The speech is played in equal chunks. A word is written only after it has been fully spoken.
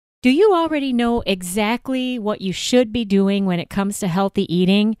Do you already know exactly what you should be doing when it comes to healthy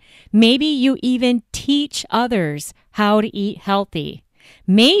eating? Maybe you even teach others how to eat healthy.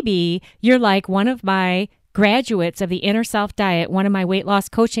 Maybe you're like one of my graduates of the Inner Self Diet, one of my weight loss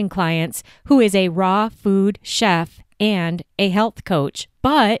coaching clients who is a raw food chef and a health coach,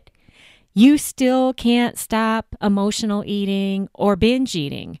 but you still can't stop emotional eating or binge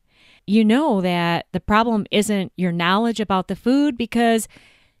eating. You know that the problem isn't your knowledge about the food because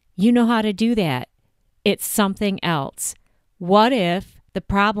you know how to do that. It's something else. What if the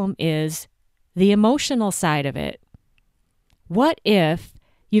problem is the emotional side of it? What if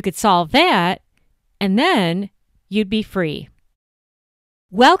you could solve that and then you'd be free?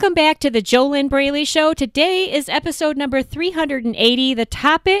 Welcome back to the JoLynn Braley Show. Today is episode number 380. The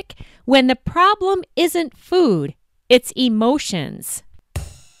topic, when the problem isn't food, it's emotions.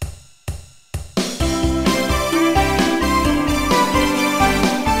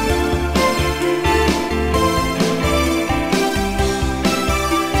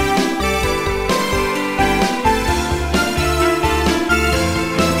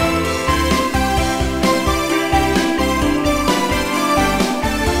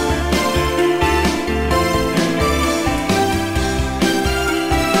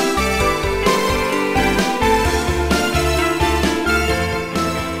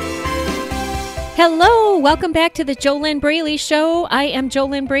 Hello, welcome back to the JoLynn Braley Show. I am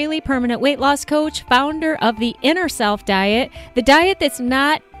JoLynn Braley, permanent weight loss coach, founder of the Inner Self Diet, the diet that's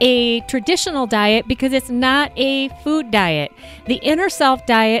not a traditional diet because it's not a food diet. The Inner Self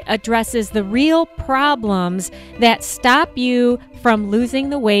Diet addresses the real problems that stop you from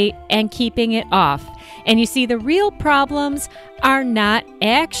losing the weight and keeping it off. And you see, the real problems are not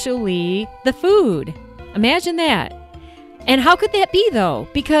actually the food. Imagine that. And how could that be, though?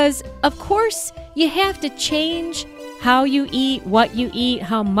 Because, of course, you have to change how you eat, what you eat,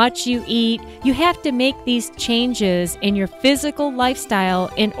 how much you eat. You have to make these changes in your physical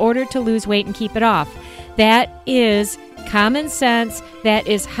lifestyle in order to lose weight and keep it off. That is common sense. That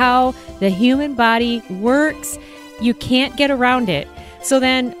is how the human body works. You can't get around it. So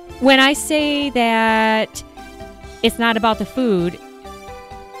then when I say that it's not about the food,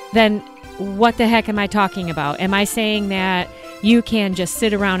 then what the heck am I talking about? Am I saying that you can just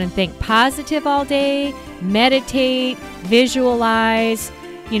sit around and think positive all day, meditate, visualize,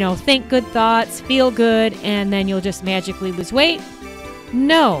 think good thoughts, feel good, and then you'll just magically lose weight?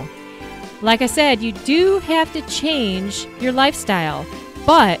 No. Like I said, you do have to change your lifestyle.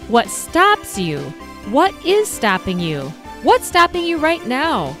 But what stops you? What is stopping you? What's stopping you right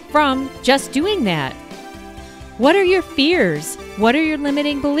now from just doing that? What are your fears? What are your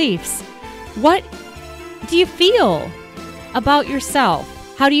limiting beliefs? What do you feel about yourself?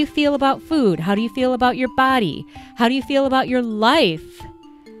 How do you feel about food? How do you feel about your body? How do you feel about your life?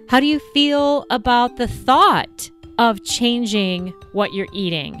 How do you feel about the thought of changing what you're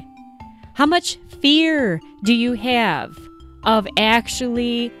eating? How much fear do you have of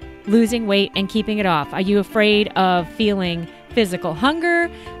actually losing weight and keeping it off? Are you afraid of feeling physical hunger?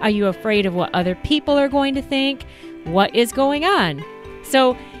 Are you afraid of what other people are going to think? What is going on?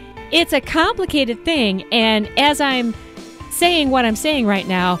 So it's a complicated thing, and as I'm saying what I'm saying right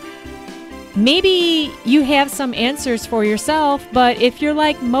now, maybe you have some answers for yourself, but if you're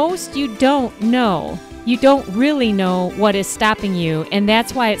like most, you don't know. You don't really know what is stopping you, and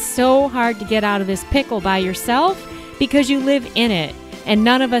that's why it's so hard to get out of this pickle by yourself, because you live in it, and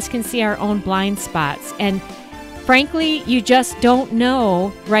none of us can see our own blind spots. And frankly, you just don't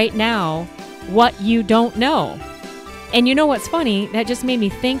know right now what you don't know. And you know what's funny? That just made me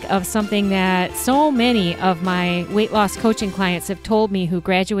think of something that so many of my weight loss coaching clients have told me who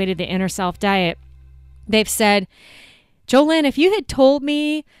graduated the Inner Self Diet. They've said, JoLynn, if you had told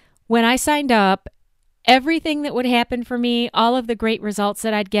me when I signed up everything that would happen for me, all of the great results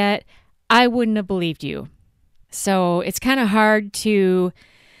that I'd get, I wouldn't have believed you. So it's kind of hard to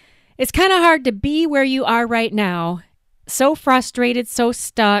be where you are right now, so frustrated, so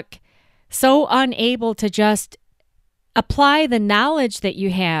stuck, so unable to just apply the knowledge that you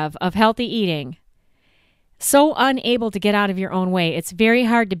have of healthy eating. So unable to get out of your own way. It's very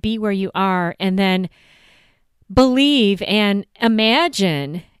hard to be where you are and then believe and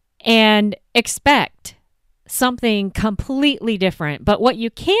imagine and expect something completely different. But what you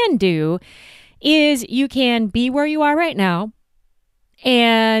can do is you can be where you are right now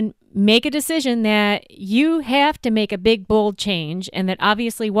and make a decision that you have to make a big, bold change, and that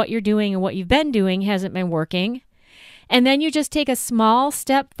obviously what you're doing and what you've been doing hasn't been working. And then you just take a small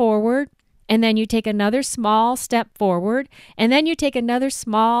step forward, and then you take another small step forward, and then you take another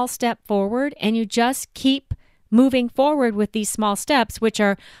small step forward, and you just keep moving forward with these small steps, which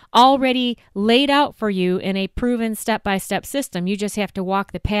are already laid out for you in a proven step-by-step system. You just have to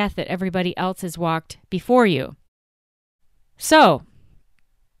walk the path that everybody else has walked before you. So,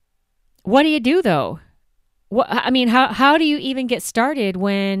 what do you do though? How do you even get started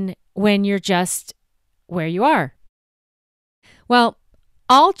when you're just where you are? Well,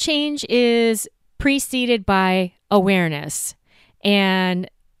 all change is preceded by awareness. And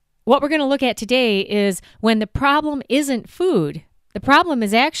what we're going to look at today is when the problem isn't food, the problem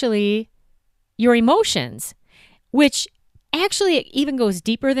is actually your emotions, which actually it even goes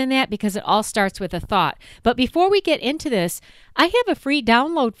deeper than that because it all starts with a thought. But before we get into this, I have a free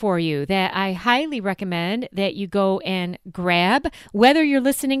download for you that I highly recommend that you go and grab, whether you're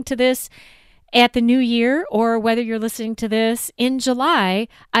listening to this at the new year or whether you're listening to this in July.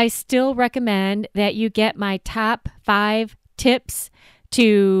 I still recommend that you get my top 5 tips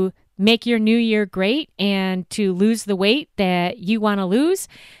to make your new year great and to lose the weight that you want to lose.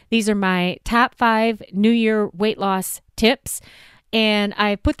 These are my top 5 new year weight loss tips, and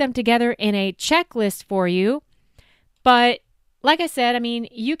I put them together in a checklist for you. But like I said,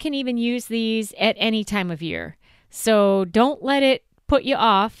 you can even use these at any time of year. So don't let it put you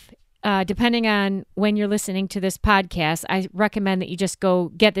off. Depending on when you're listening to this podcast, I recommend that you just go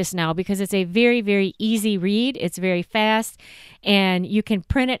get this now because it's a very, very easy read. It's very fast, and you can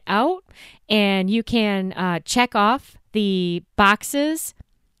print it out and you can check off the boxes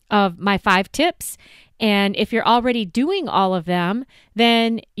of my 5 tips. And if you're already doing all of them,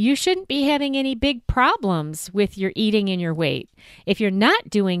 then you shouldn't be having any big problems with your eating and your weight. If you're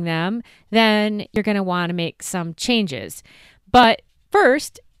not doing them, then you're going to want to make some changes. But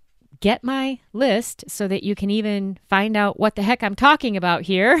first, get my list so that you can even find out what the heck I'm talking about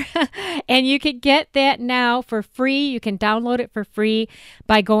here. And you can get that now for free. You can download it for free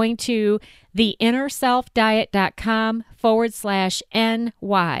by going to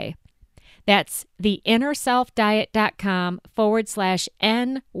theinnerselfdiet.com/NY. That's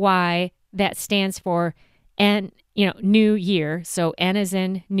theinnerselfdiet.com/NY. That stands for new year. So N is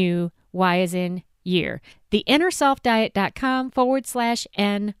in new, Y is in year.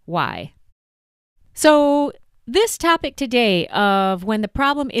 theinnerselfdiet.com/NY. So this topic today of when the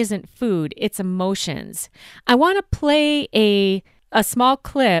problem isn't food, it's emotions. I want to play a small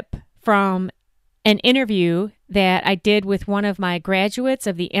clip from an interview that I did with one of my graduates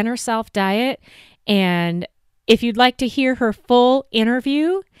of the Inner Self Diet. And if you'd like to hear her full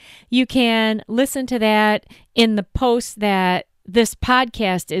interview, you can listen to that in the post that this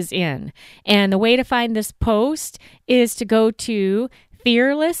podcast is in. And the way to find this post is to go to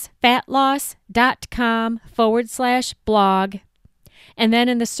fearlessfatloss.com/blog. And then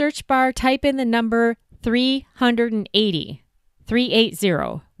in the search bar, type in the number 380,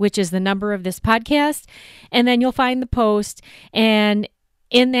 which is the number of this podcast. And then you'll find the post. And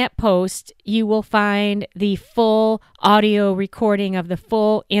in that post, you will find the full audio recording of the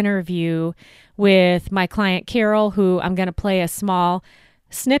full interview with my client, Carol, who I'm going to play a small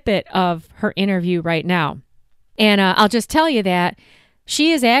snippet of her interview right now. And I'll just tell you that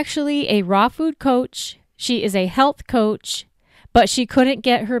she is actually a raw food coach. She is a health coach, but she couldn't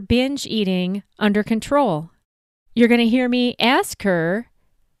get her binge eating under control. You're going to hear me ask her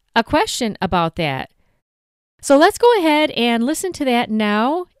a question about that. So let's go ahead and listen to that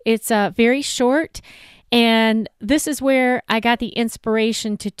now. It's very short. And this is where I got the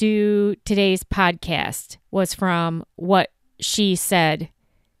inspiration to do today's podcast, was from what she said.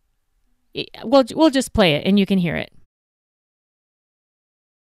 We'll just play it and you can hear it.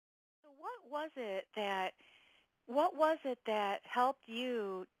 So what was it that helped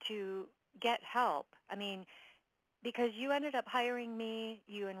you to get help? Because you ended up hiring me,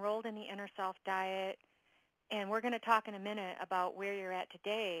 you enrolled in the Inner Self Diet, and we're going to talk in a minute about where you're at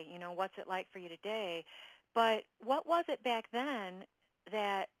today, what's it like for you today. But what was it back then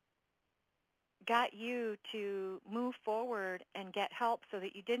that got you to move forward and get help so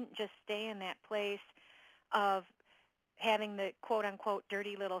that you didn't just stay in that place of having the quote-unquote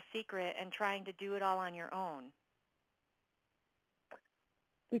dirty little secret and trying to do it all on your own?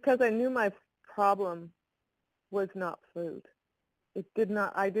 Because I knew my problem was not food. I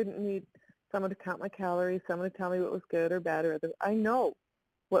didn't need someone to count my calories, someone to tell me what was good or bad. I know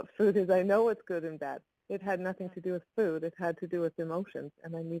what food is. I know what's good and bad. It had nothing to do with food. It had to do with emotions,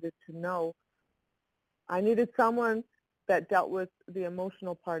 and I needed to know. I needed someone that dealt with the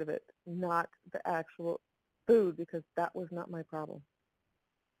emotional part of it, not the actual food, because that was not my problem.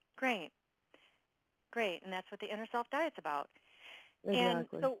 Great. And that's what the Inner Self Diet's about.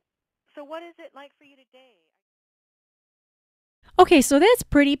 Exactly. And so what is it like for you today? Okay, so that's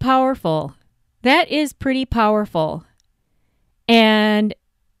pretty powerful. That is pretty powerful. And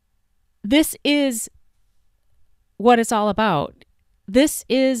this is what it's all about. This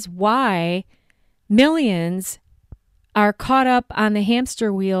is why millions are caught up on the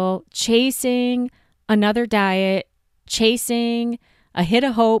hamster wheel, chasing another diet, chasing a hit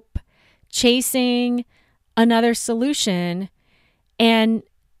of hope, chasing another solution. And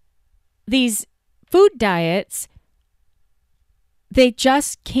these food diets, they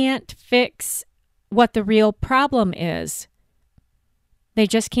just can't fix what the real problem is. They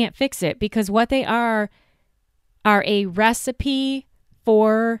just can't fix it, because what they are a recipe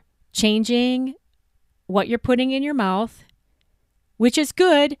for changing what you're putting in your mouth, which is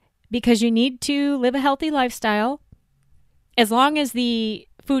good because you need to live a healthy lifestyle, as long as the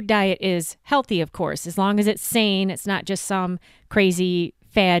food diet is healthy, of course, as long as it's sane, it's not just some crazy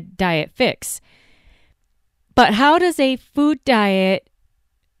fad diet fix. But how does a food diet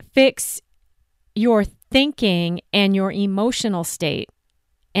fix your thinking and your emotional state?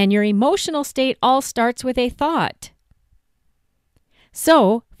 And your emotional state all starts with a thought.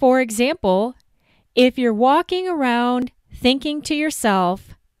 So, for example, if you're walking around thinking to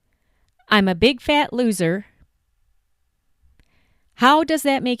yourself, I'm a big fat loser, how does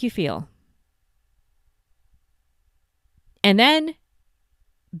that make you feel? And then,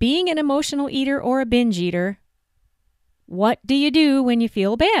 being an emotional eater or a binge eater, what do you do when you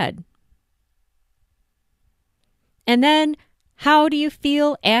feel bad? And then, how do you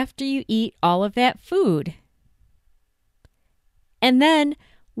feel after you eat all of that food? And then,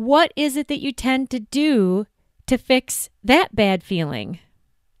 what is it that you tend to do to fix that bad feeling?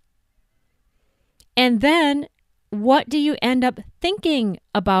 And then, what do you end up thinking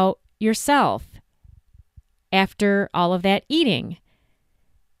about yourself after all of that eating?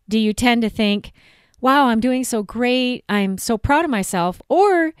 Do you tend to think, wow, I'm doing so great, I'm so proud of myself?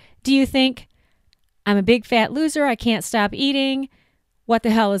 Or do you think, I'm a big fat loser, I can't stop eating, what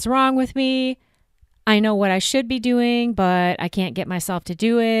the hell is wrong with me? I know what I should be doing, but I can't get myself to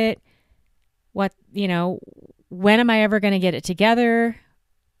do it. When am I ever going to get it together?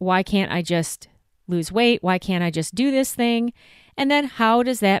 Why can't I just lose weight? Why can't I just do this thing? And then how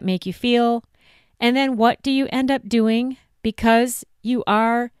does that make you feel? And then what do you end up doing because you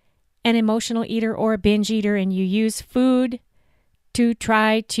are an emotional eater or a binge eater and you use food to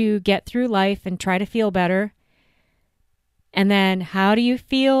try to get through life and try to feel better? And then how do you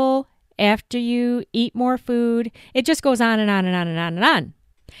feel after you eat more food? It just goes on and on and on and on and on.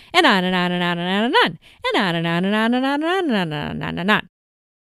 And on and on and on and on and on. And on and on and on and on and on and on and on and on.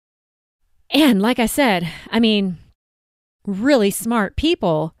 And like I said, really smart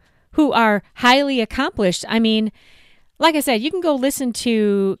people who are highly accomplished. Like I said, you can go listen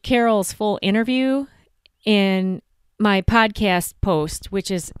to Carol's full interview in my podcast post, which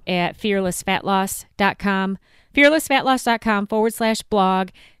is at fearlessfatloss.com. fearlessfatloss.com/blog.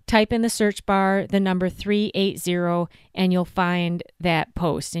 Type in the search bar the number 380 and you'll find that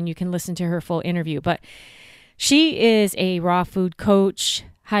post and you can listen to her full interview. But she is a raw food coach,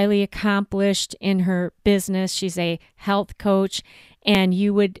 highly accomplished in her business. She's a health coach, and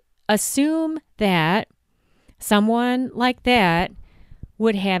you would assume that someone like that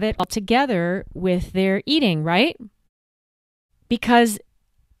would have it all together with their eating, right? Because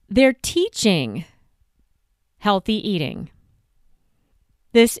they're teaching healthy eating.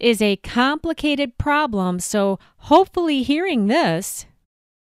 This is a complicated problem, so hopefully hearing this,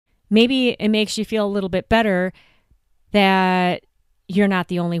 maybe it makes you feel a little bit better that you're not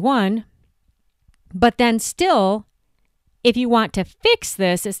the only one. But then still, if you want to fix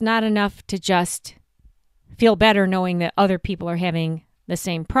this, it's not enough to just feel better knowing that other people are having the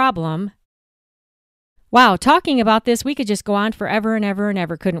same problem. Wow, talking about this, we could just go on forever and ever and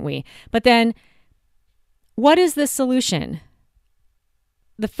ever, couldn't we? But then, what is the solution?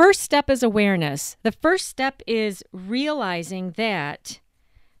 The first step is awareness. The first step is realizing that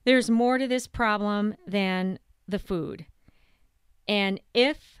there's more to this problem than the food. And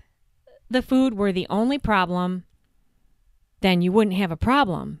if the food were the only problem, then you wouldn't have a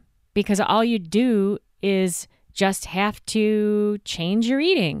problem, because all you do is just have to change your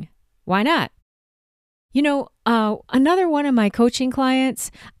eating. Why not? Another one of my coaching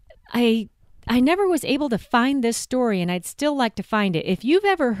clients, I never was able to find this story, and I'd still like to find it. If you've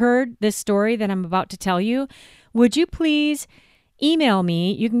ever heard this story that I'm about to tell you, would you please email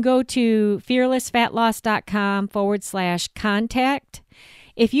me? You can go to fearlessfatloss.com/contact.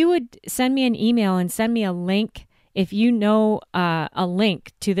 If you would send me an email and send me a link, if you know a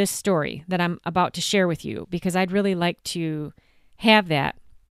link to this story that I'm about to share with you, because I'd really like to have that.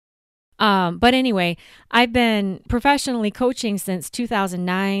 But anyway, I've been professionally coaching since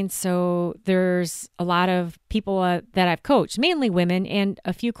 2009. So there's a lot of people that I've coached, mainly women and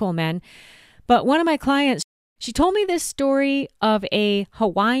a few cool men. But one of my clients, she told me this story of a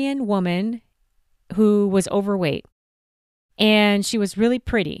Hawaiian woman who was overweight, and she was really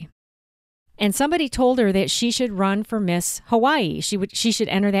pretty. And somebody told her that she should run for Miss Hawaii. She should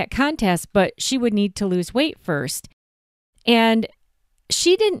enter that contest, but she would need to lose weight first. And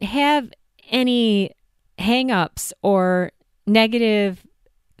she didn't have any hang-ups or negative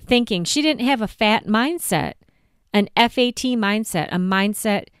thinking. She didn't have a fat mindset, an FAT mindset, a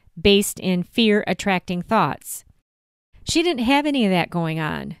mindset based in fear attracting thoughts. She didn't have any of that going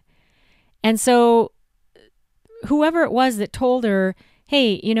on. And so whoever it was that told her,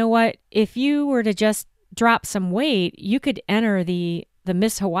 hey, you know what, if you were to just drop some weight, you could enter the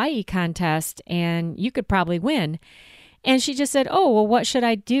Miss Hawaii contest and you could probably win. And she just said, oh, well, what should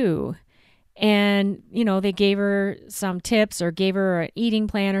I do? And, they gave her some tips or gave her an eating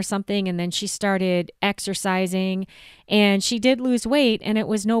plan or something. And then she started exercising and she did lose weight, and it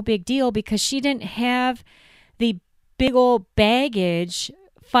was no big deal because she didn't have the big old baggage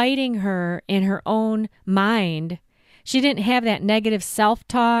fighting her in her own mind. She didn't have that negative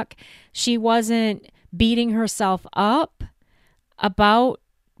self-talk. She wasn't beating herself up about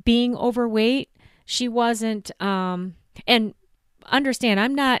being overweight. She wasn't, and understand,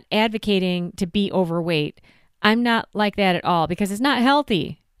 I'm not advocating to be overweight. I'm not like that at all because it's not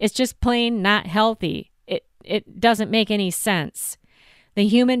healthy. It's just plain not healthy. It doesn't make any sense. The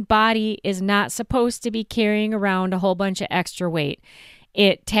human body is not supposed to be carrying around a whole bunch of extra weight.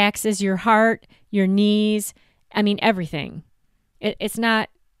 It taxes your heart, your knees, everything. It's not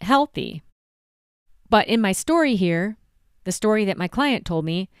healthy. But in my story here, the story that my client told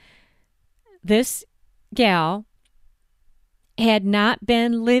me, this gal had not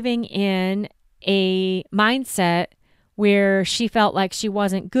been living in a mindset where she felt like she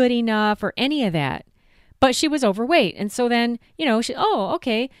wasn't good enough or any of that. But she was overweight. And so then,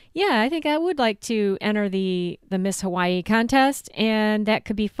 okay, yeah, I think I would like to enter the Miss Hawaii contest, and that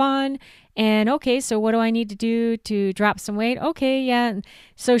could be fun. And okay, so what do I need to do to drop some weight? Okay, yeah. And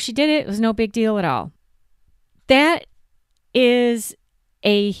so she did it. It was no big deal at all. That is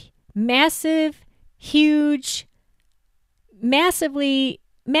a massive, huge, massively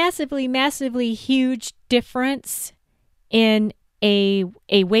huge difference in a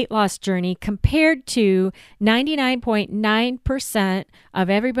weight loss journey compared to 99.9% of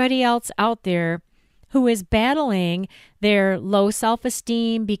everybody else out there who is battling their low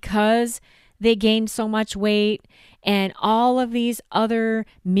self-esteem because they gained so much weight and all of these other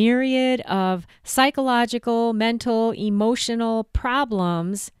myriad of psychological, mental, emotional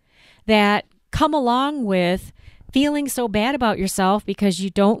problems that come along with feeling so bad about yourself because you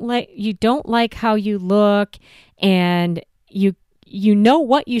don't like how you look, and you know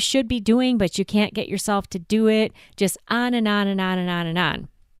what you should be doing, but you can't get yourself to do it, just on and on and on and on and on.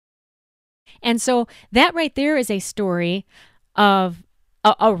 And so that right there is a story of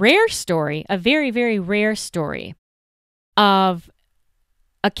a rare story, a very, very rare story of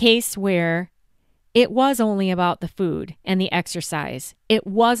a case where it was only about the food and the exercise. It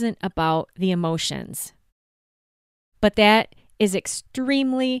wasn't about the emotions. But that is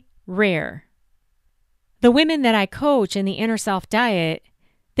extremely rare. The women that I coach in the Inner Self Diet,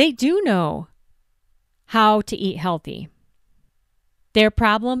 they do know how to eat healthy. Their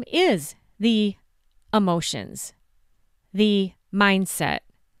problem is the emotions, the mindset,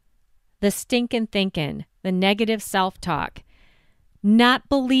 the stinking thinking, the negative self-talk, not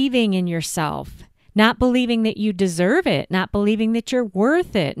believing in yourself, not believing that you deserve it, not believing that you're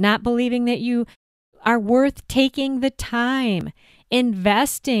worth it, not believing that you are worth taking the time,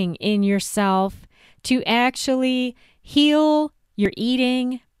 investing in yourself to actually heal your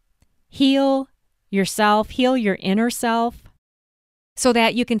eating, heal yourself, heal your inner self, so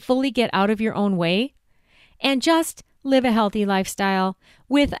that you can fully get out of your own way and just live a healthy lifestyle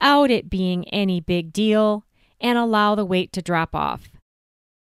without it being any big deal and allow the weight to drop off.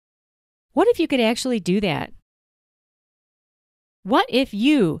 What if you could actually do that? What if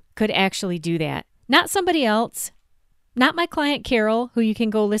you could actually do that? Not somebody else, not my client Carol, who you can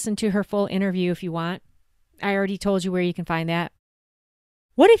go listen to her full interview if you want. I already told you where you can find that.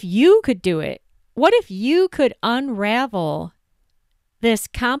 What if you could do it? What if you could unravel this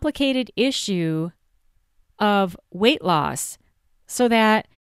complicated issue of weight loss so that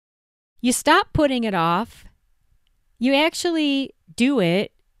you stop putting it off, you actually do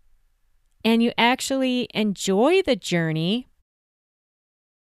it, and you actually enjoy the journey?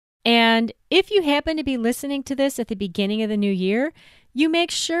 And if you happen to be listening to this at the beginning of the new year, you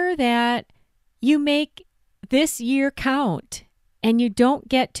make sure that you make this year count and you don't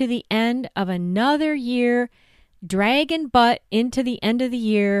get to the end of another year dragging butt into the end of the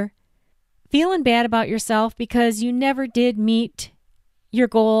year, feeling bad about yourself because you never did meet your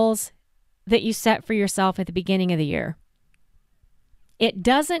goals that you set for yourself at the beginning of the year. It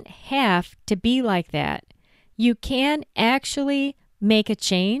doesn't have to be like that. You can actually make a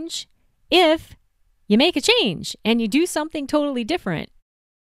change if you make a change and you do something totally different.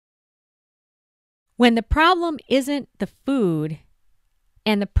 When the problem isn't the food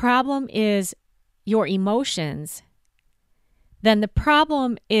and the problem is your emotions, then the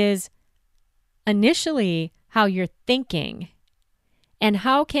problem is initially how you're thinking. And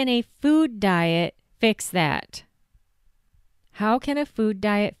how can a food diet fix that? How can a food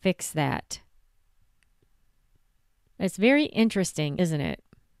diet fix that? It's very interesting, isn't it?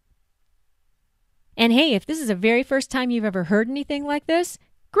 And hey, if this is the very first time you've ever heard anything like this,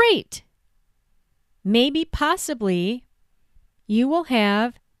 great. Maybe, possibly, you will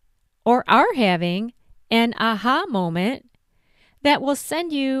have or are having an aha moment that will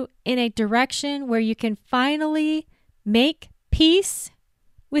send you in a direction where you can finally make peace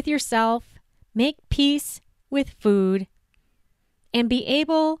with yourself, make peace with food, and be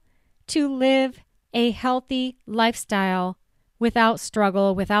able to live a healthy lifestyle without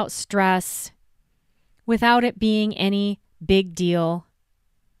struggle, without stress, without it being any big deal,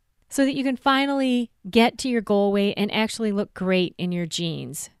 so that you can finally get to your goal weight and actually look great in your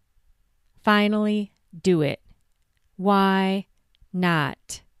jeans. Finally do it. Why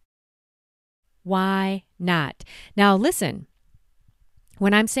not? Why not? Now listen,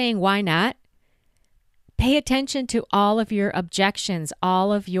 when I'm saying why not, pay attention to all of your objections,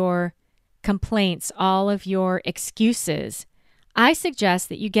 all of your complaints, all of your excuses. I suggest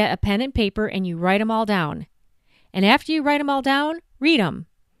that you get a pen and paper and you write them all down. And after you write them all down, read them.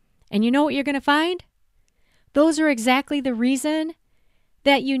 And you know what you're going to find? Those are exactly the reason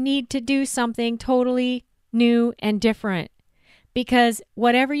that you need to do something totally new and different. Because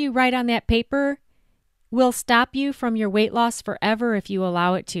whatever you write on that paper will stop you from your weight loss forever if you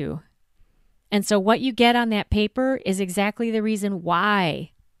allow it to. And so what you get on that paper is exactly the reason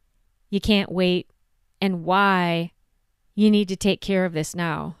why you can't wait and why you need to take care of this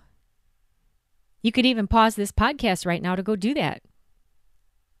now. You could even pause this podcast right now to go do that.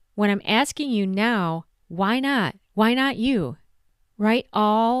 When I'm asking you now, why not? Why not you? Write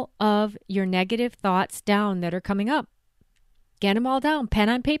all of your negative thoughts down that are coming up. Get them all down, pen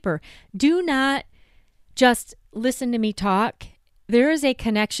on paper. Do not just listen to me talk. There is a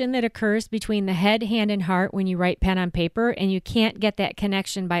connection that occurs between the head, hand, and heart when you write pen on paper, and you can't get that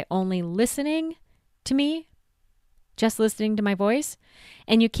connection by only listening to me, just listening to my voice,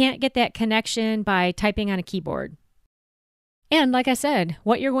 and you can't get that connection by typing on a keyboard. And like I said,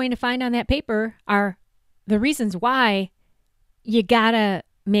 what you're going to find on that paper are the reasons why you gotta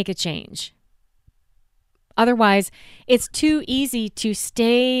make a change. Otherwise, it's too easy to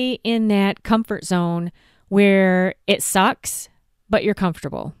stay in that comfort zone where it sucks, but you're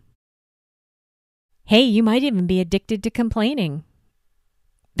comfortable. Hey, you might even be addicted to complaining.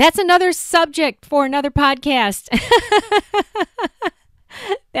 That's another subject for another podcast.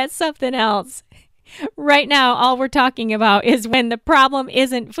 That's something else. Right now, all we're talking about is when the problem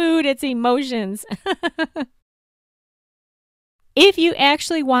isn't food, it's emotions. If you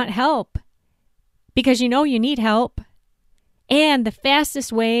actually want help, because you know you need help, and the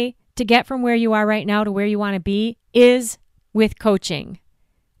fastest way to get from where you are right now to where you want to be is with coaching,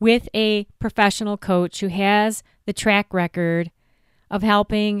 with a professional coach who has the track record of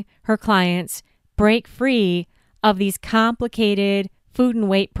helping her clients break free of these complicated food and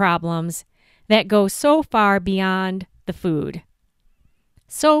weight problems that go so far beyond the food,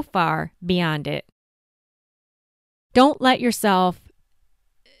 so far beyond it. Don't let yourself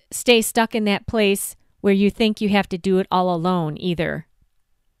stay stuck in that place where you think you have to do it all alone either.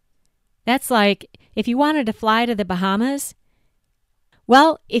 That's like if you wanted to fly to the Bahamas,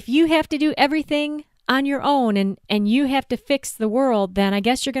 well, if you have to do everything on your own and you have to fix the world, then I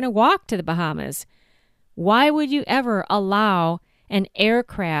guess you're going to walk to the Bahamas. Why would you ever allow an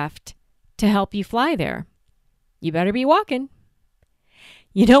aircraft to help you fly there? You better be walking.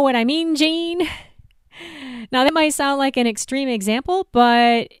 You know what I mean, Jane? Now, that might sound like an extreme example,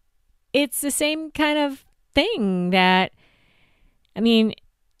 but it's the same kind of thing that, I mean,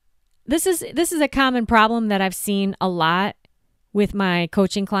 this is a common problem that I've seen a lot with my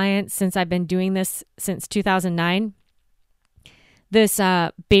coaching clients since I've been doing this since 2009. This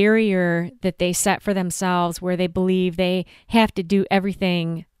barrier that they set for themselves where they believe they have to do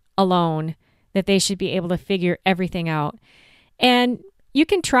everything alone, that they should be able to figure everything out. And you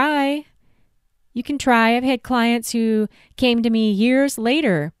can try. You can try. I've had clients who came to me years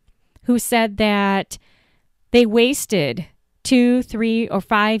later who said that they wasted 2, 3, or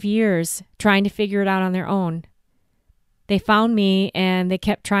 5 years trying to figure it out on their own. They found me and they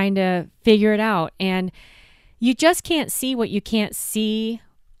kept trying to figure it out. And you just can't see what you can't see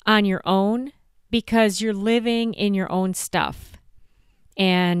on your own because you're living in your own stuff.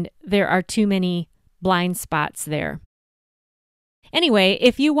 And there are too many blind spots there. Anyway,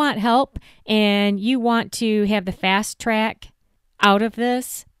 if you want help and you want to have the fast track out of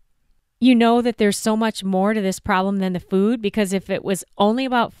this, you know that there's so much more to this problem than the food, because if it was only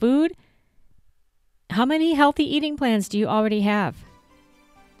about food, how many healthy eating plans do you already have?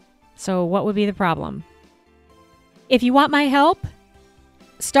 So what would be the problem? If you want my help,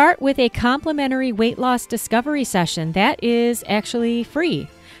 start with a complimentary weight loss discovery session. That is actually free.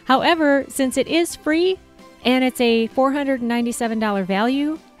 However, since it is free, and it's a $497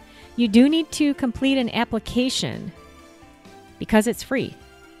 value, you do need to complete an application because it's free.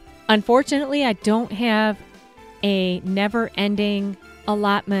 Unfortunately, I don't have a never-ending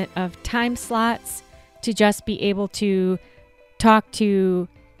allotment of time slots to just be able to talk to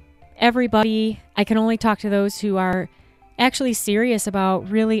everybody. I can only talk to those who are actually serious about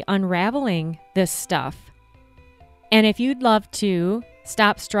really unraveling this stuff. And if you'd love to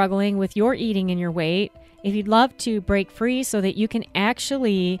stop struggling with your eating and your weight, if you'd love to break free so that you can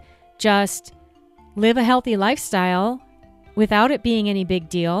actually just live a healthy lifestyle without it being any big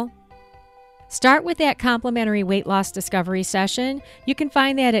deal, start with that complimentary weight loss discovery session. You can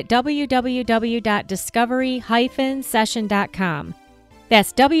find that at www.discovery-session.com.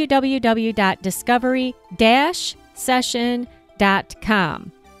 That's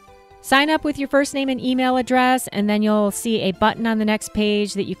www.discovery-session.com. Sign up with your first name and email address, and then you'll see a button on the next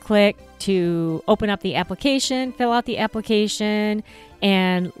page that you click to open up the application, fill out the application,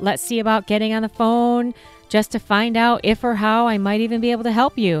 and let's see about getting on the phone just to find out if or how I might even be able to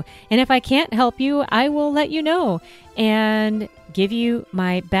help you. And if I can't help you, I will let you know and give you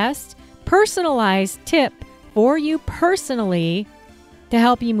my best personalized tip for you personally to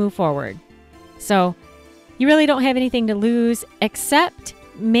help you move forward. So you really don't have anything to lose except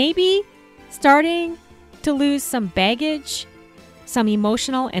maybe starting to lose some baggage, some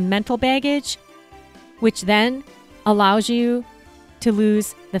emotional and mental baggage, which then allows you to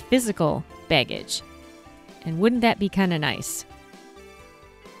lose the physical baggage. And wouldn't that be kind of nice?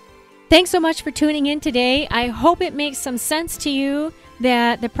 Thanks so much for tuning in today. I hope it makes some sense to you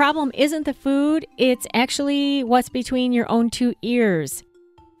that the problem isn't the food, it's actually what's between your own two ears.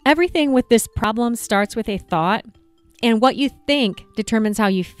 Everything with this problem starts with a thought, and what you think determines how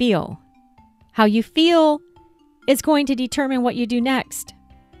you feel. How you feel is going to determine what you do next.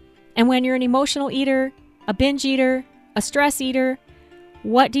 And when you're an emotional eater, a binge eater, a stress eater,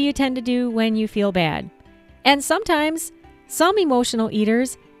 what do you tend to do when you feel bad? And sometimes some emotional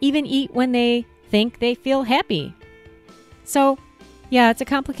eaters even eat when they think they feel happy. So, yeah, it's a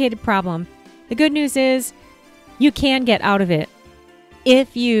complicated problem. The good news is you can get out of it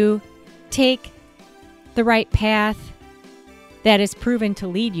if you take the right path that is proven to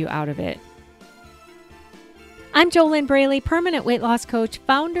lead you out of it. I'm JoLynn Braley, permanent weight loss coach,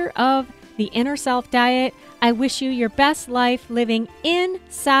 founder of the Inner Self Diet. I wish you your best life living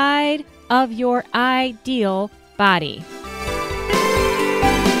inside of your ideal body.